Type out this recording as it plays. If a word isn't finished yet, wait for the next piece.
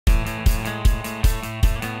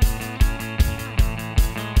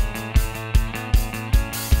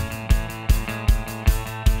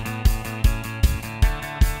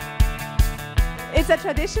a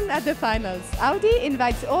tradition at the finals. Audi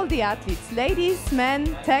invites all the athletes, ladies, men,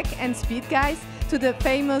 tech and speed guys, to the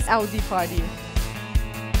famous Audi party.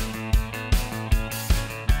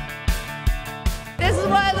 This is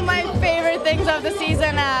one of my favorite things of the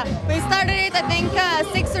season. We started it, I think,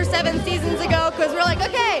 6 or 7 seasons ago, because we're like,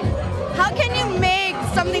 okay, how can you make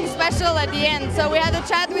something special at the end? So we had a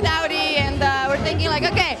chat with Audi, and we're thinking like,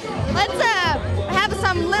 okay, let's have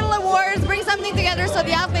some little awards, bring something together so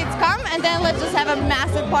the athletes come, and then let's just have a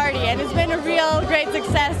massive party. And it's been a real great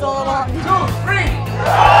success all along. 2, 3.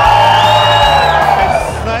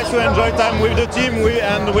 It's nice to enjoy time with the team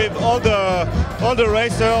and with all the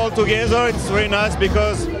racers all together. It's very nice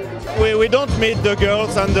because we don't meet the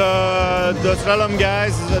girls and the slalom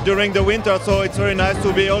guys during the winter, so it's very nice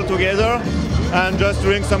to be all together and just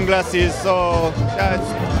drink some glasses. So yeah,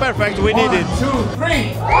 it's perfect. We need it. 1, 2,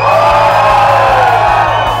 3.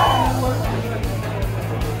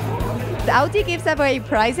 The Audi gives away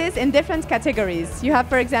prizes in different categories. You have,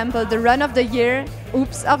 for example, the Run of the Year,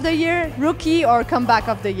 Oops of the Year, Rookie or Comeback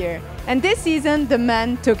of the Year. And this season, the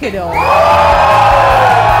men took it all.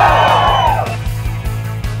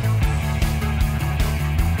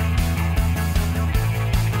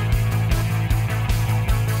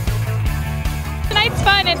 Tonight's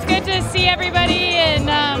fun. It's good to see everybody and,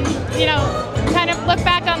 you know, kind of look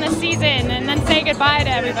back on the season and then say goodbye to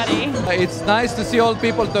everybody. It's nice to see all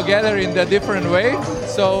people together in a different way.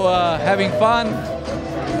 So having fun,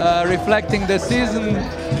 reflecting the season,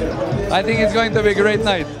 I think it's going to be a great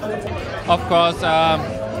night. Of course,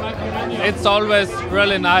 it's always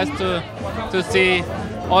really nice to see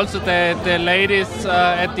also the ladies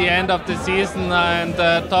at the end of the season and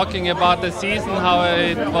talking about the season, how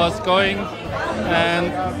it was going,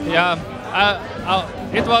 and yeah,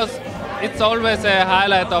 it's always a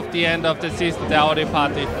highlight of the end of the season, the Audi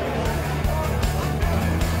party.